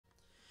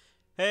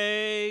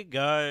Hey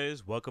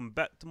guys, welcome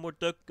back to more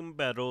Dokkan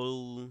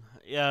Battle.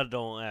 Yeah,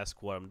 don't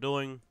ask what I'm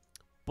doing,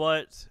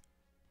 but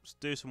let's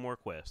do some more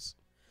quests.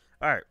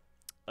 Alright,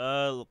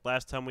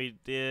 last time we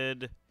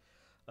did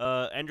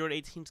Android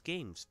 18's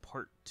games,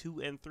 part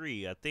 2 and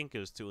 3. I think it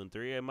was 2 and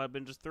 3, it might have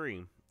been just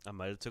 3. I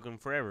might have took them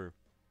forever.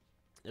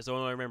 That's the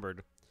one I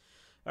remembered.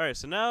 Alright,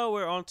 so now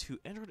we're on to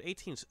Android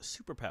 18's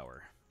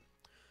superpower.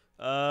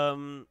 I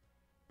don't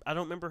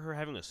remember her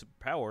having a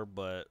superpower,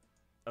 but,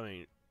 I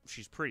mean,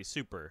 she's pretty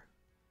super.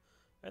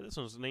 Hey, this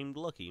one's named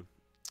Lucky.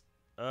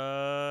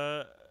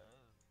 Let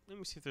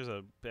me see if there's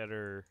a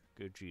better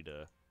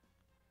Gogeta.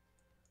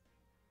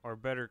 Or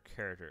better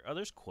character. Oh,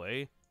 there's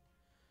Quay.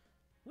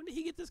 When did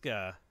he get this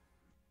guy?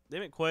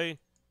 Damn it, Quay.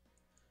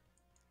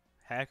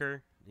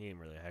 Hacker? He ain't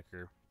really a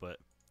hacker, but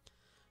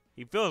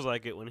he feels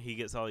like it when he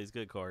gets all these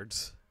good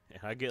cards.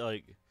 And I get,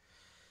 like,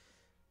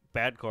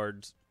 bad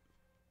cards.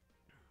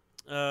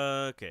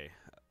 Okay.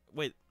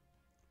 Wait.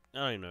 I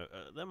don't even know.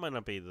 That might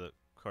not be the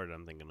card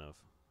I'm thinking of.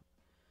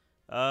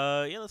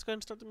 Yeah, let's go ahead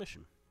and start the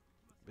mission.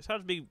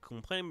 Besides me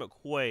complaining about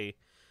Quay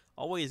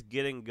always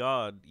getting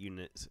God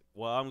units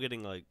while I'm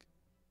getting, like,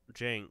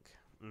 jank.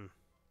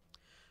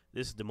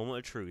 This is the moment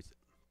of truth.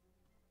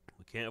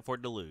 We can't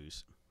afford to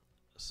lose.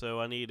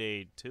 So I need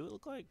a 2, it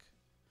look like?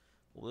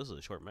 Well, this is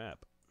a short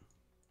map.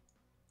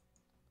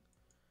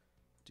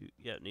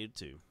 Yeah, need a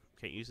 2.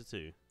 Can't use a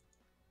 2.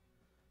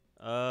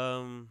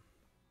 Well,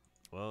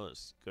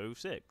 let's go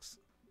 6.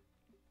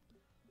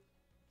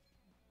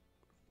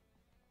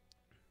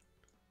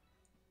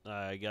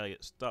 I gotta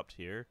get stopped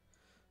here.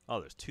 Oh,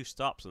 there's 2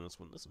 stops in this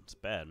one. This one's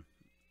bad.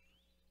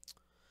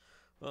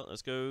 Well,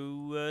 let's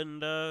go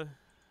and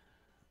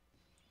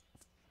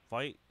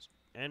fight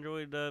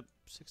Android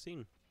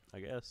 16, I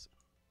guess.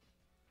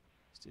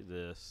 Let's do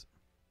this.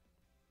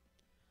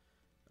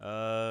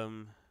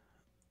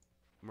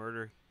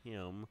 Murder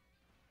him.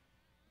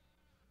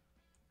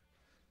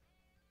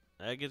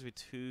 That gives me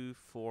 2,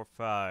 4,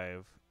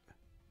 5.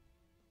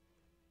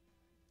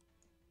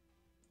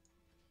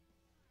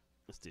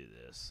 Let's do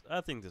this. I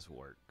think this will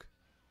work.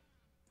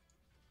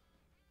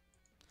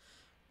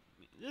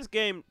 This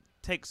game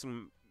takes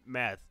some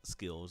math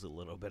skills a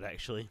little bit,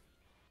 actually.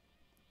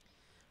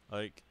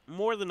 Like,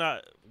 more than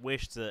I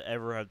wish to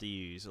ever have to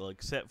use. Like,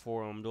 except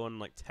for when I'm doing,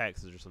 like,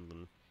 taxes or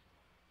something.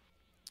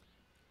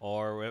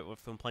 Or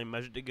if I'm playing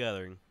Magic the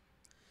Gathering.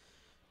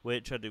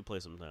 Which I do play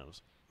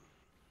sometimes.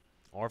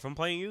 Or if I'm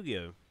playing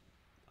Yu-Gi-Oh!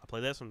 I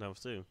play that sometimes,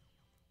 too.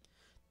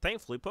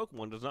 Thankfully,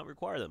 Pokemon does not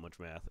require that much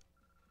math.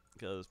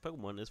 Because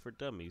Pokemon is for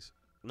dummies.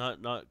 Not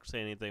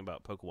saying anything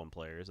about Pokemon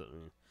players. I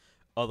mean,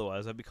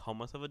 otherwise, I'd be calling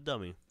myself a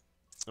dummy.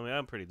 I mean,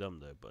 I'm pretty dumb,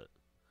 though, but,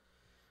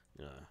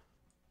 you know,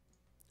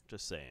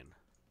 just saying.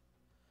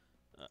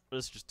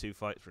 This is just 2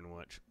 fights, pretty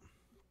much.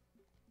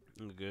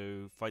 I'm gonna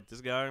go fight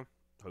this guy.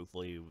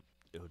 Hopefully,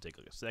 it'll take,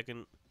 like, a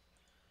second.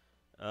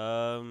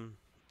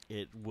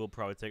 It will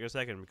probably take a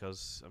second,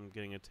 because I'm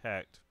getting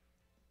attacked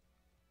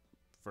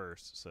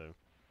first, so.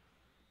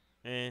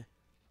 Eh.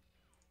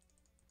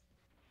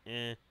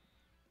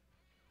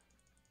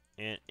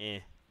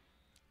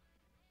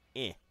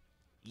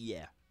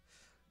 Yeah.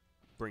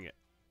 Bring it.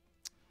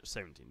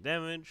 17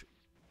 damage.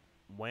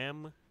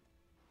 Wham.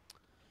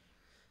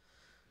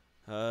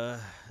 I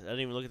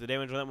didn't even look at the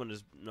damage on that one.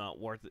 Is not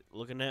worth it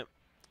looking at.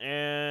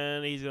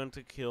 And he's going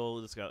to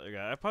kill this guy.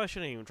 I probably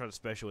shouldn't even try to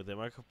special with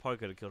him. I probably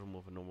could have killed him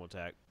with a normal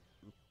attack.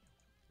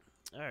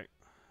 Alright.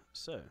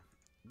 So,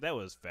 that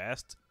was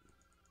fast.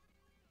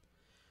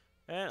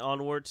 And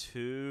onward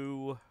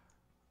to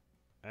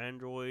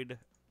Android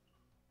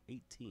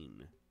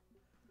 18.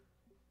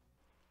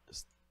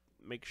 Just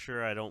make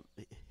sure I don't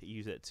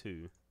use that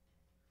too.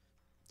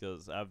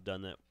 Because I've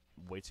done that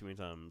way too many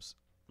times,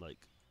 like,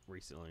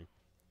 recently.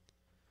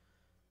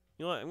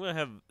 You know what? I'm going to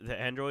have the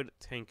Android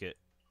tank it.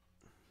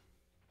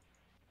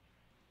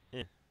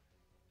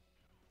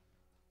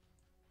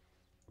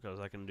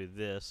 Because I can do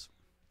this,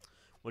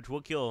 which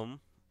will kill him.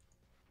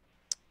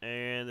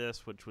 And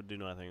this, which would do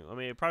nothing. I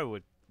mean, it probably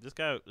would. This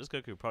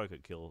Goku probably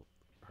could kill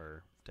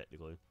her,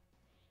 technically.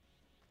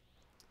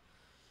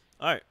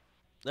 Alright.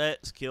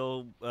 Let's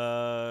kill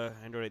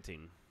Android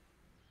 18.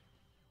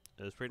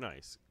 That was pretty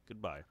nice.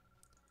 Goodbye.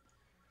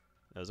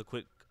 That was a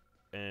quick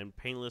and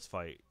painless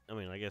fight. I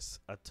mean, I guess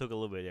I took a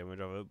little bit of damage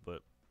of it,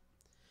 but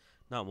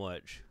not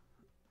much.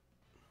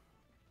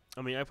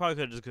 I mean, I probably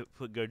could have just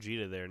put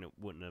Gogeta there and it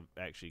wouldn't have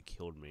actually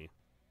killed me.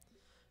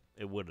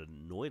 It would have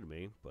annoyed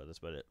me, but that's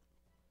about it.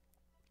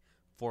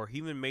 For a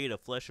human made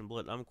of flesh and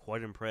blood, I'm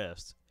quite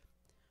impressed.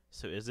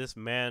 So is this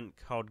man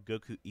called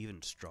Goku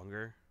even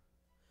stronger?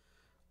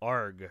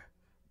 Arg.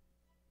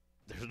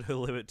 There's no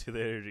limit to the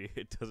energy.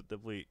 It doesn't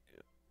deplete.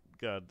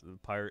 God, the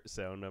pirate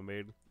sound I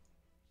made.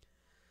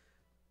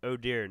 Oh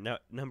dear, now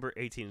number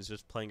 18 is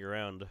just playing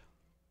around.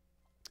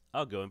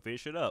 I'll go and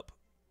finish it up.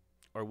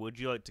 Or would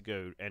you like to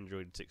go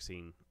Android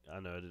 16? I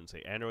know I didn't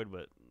say Android,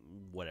 but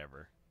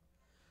whatever.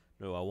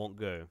 No, I won't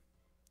go.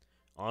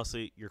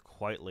 Honestly, you're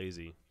quite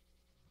lazy.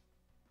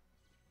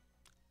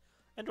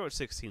 Android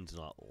 16's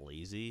not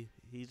lazy.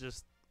 He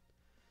just,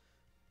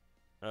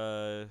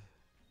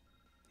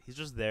 He's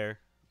just there,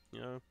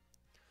 you know.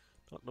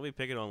 Don't be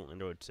picking on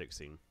Android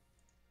 16.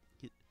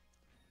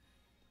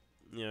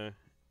 You know,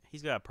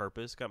 he's got a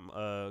purpose. Got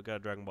a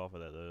Dragon Ball for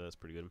that though. That's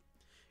pretty good.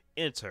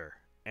 Enter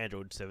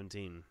Android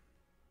 17.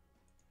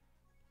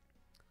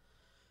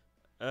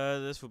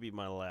 This will be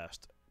my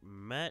last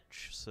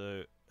match.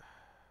 So,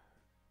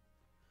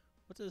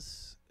 what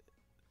is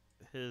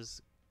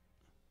his?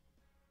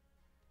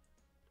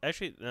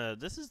 Actually,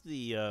 this is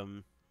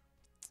the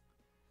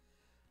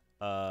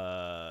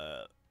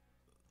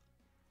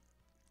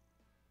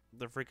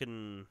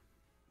freaking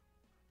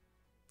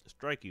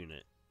strike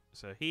unit.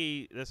 So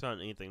that's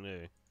not anything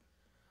new.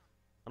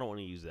 I don't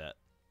want to use that.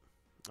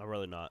 I'd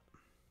rather not.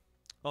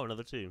 Oh,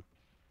 another 2.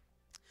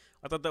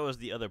 I thought that was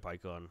the other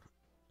Pycon.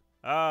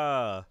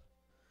 Ah,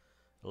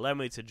 allow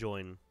me to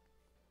join.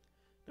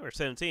 Number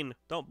 17.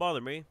 Don't bother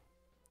me.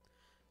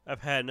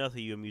 I've had enough of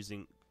you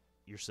amusing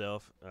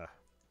yourself.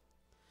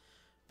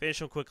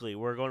 Finish him quickly.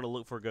 We're going to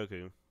look for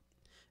Goku.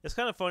 It's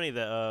kind of funny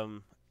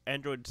that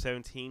Android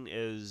 17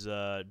 is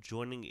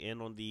joining in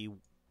on the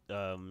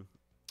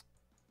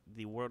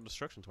World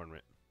Destruction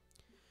Tournament,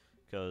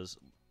 because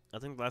I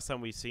think the last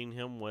time we seen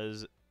him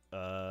was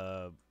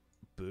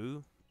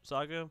Boo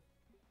Saga.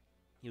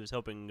 He was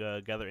helping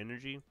gather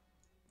energy,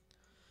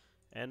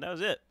 and that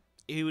was it.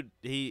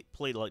 He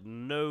played like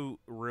no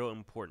real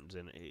importance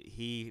in it.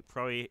 He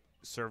probably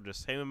served the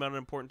same amount of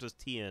importance as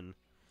TN,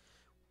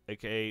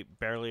 aka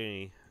barely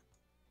any.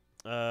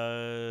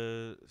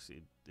 Let's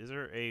see. Is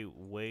there a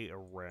way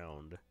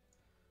around?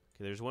 Okay,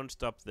 there's one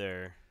stop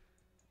there.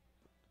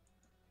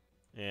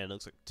 And it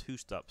looks like 2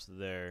 stops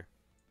there.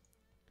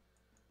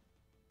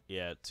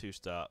 Yeah, 2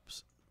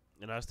 stops.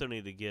 And I still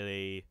need to get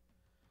a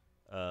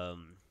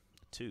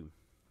 2.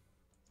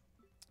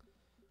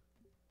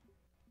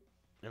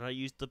 And I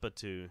used up a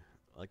 2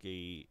 like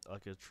a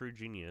true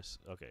genius.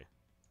 Okay.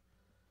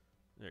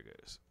 There it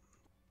goes.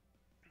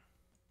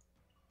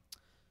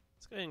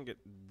 Let's go ahead and get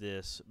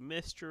this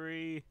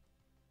mystery.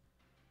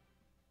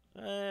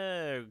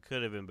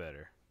 Could have been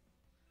better.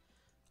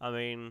 I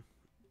mean,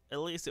 at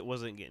least it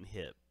wasn't getting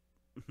hit.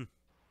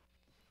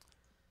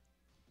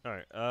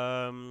 Alright,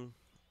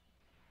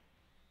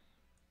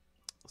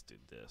 let's do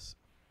this.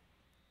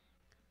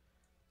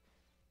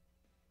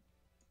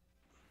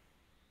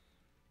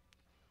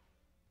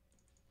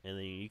 And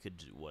then you could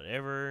do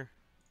whatever,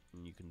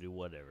 and you can do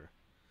whatever.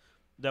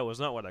 That was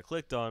not what I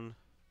clicked on.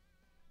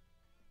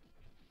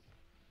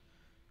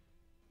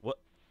 What?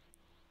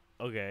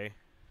 Okay.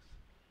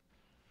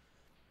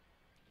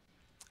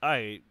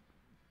 I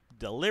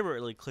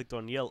deliberately clicked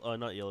on yellow,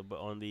 not yellow, but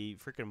on the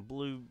freaking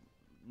blue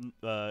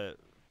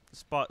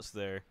spots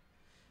there.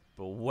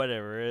 But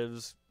whatever,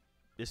 it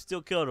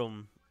still killed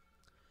him.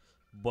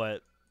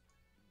 But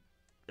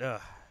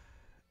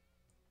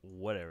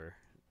whatever.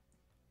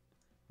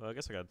 Well, I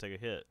guess I gotta take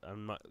a hit.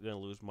 I'm not gonna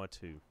lose my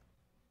 2.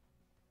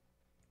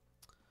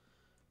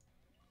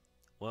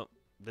 Well,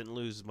 didn't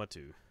lose my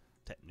 2,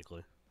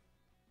 technically.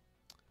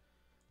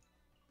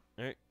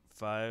 Alright,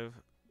 5.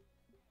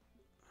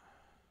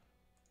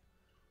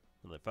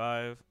 Another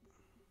 5.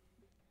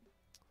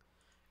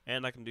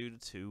 And I can do the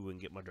 2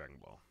 and get my Dragon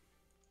Ball.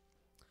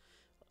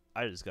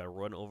 I just gotta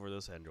run over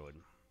this android.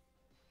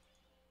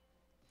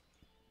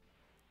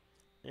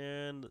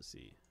 And let's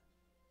see.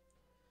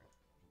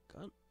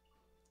 Gun.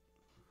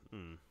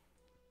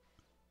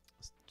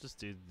 Let's just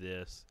do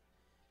this.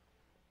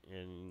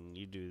 And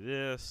you do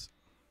this.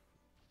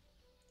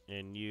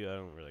 And I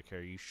don't really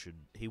care.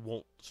 He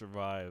won't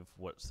survive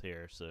what's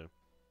here, so.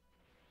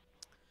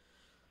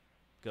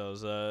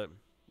 Because,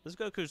 this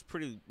Goku's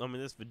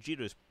this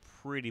Vegeta's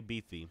pretty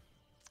beefy.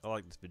 I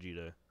like this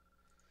Vegeta.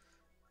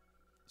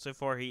 So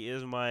far, he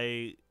is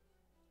I'm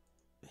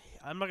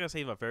not gonna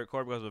say my favorite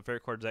card, because my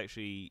favorite card is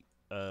actually,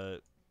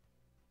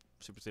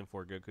 Super Saiyan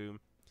 4 Goku.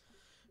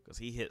 Because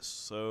he hits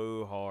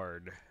so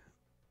hard.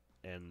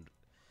 And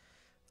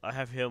I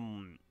have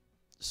him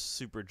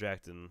super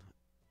jacked in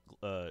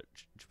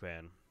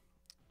Japan.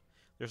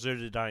 There's no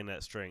denying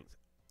that strength.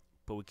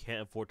 But we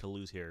can't afford to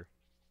lose here.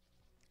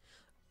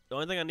 The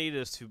only thing I need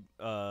is to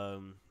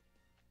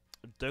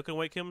Dokkan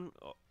wake him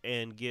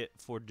and get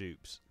 4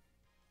 dupes.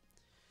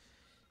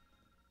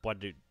 But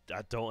dude,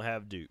 I don't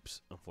have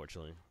dupes,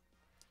 unfortunately.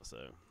 So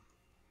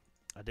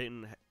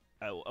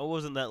I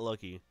wasn't that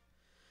lucky.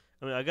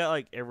 I mean, I got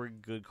like every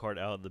good card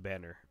out of the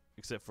banner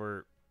except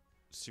for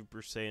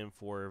Super Saiyan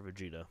 4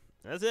 Vegeta.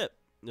 That's it.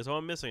 That's all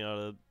I'm missing out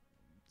of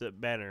the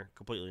banner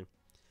completely.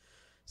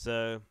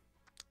 So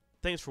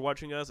thanks for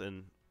watching us,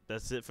 and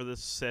that's it for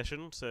this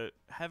session. So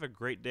have a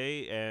great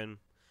day and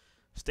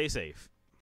stay safe.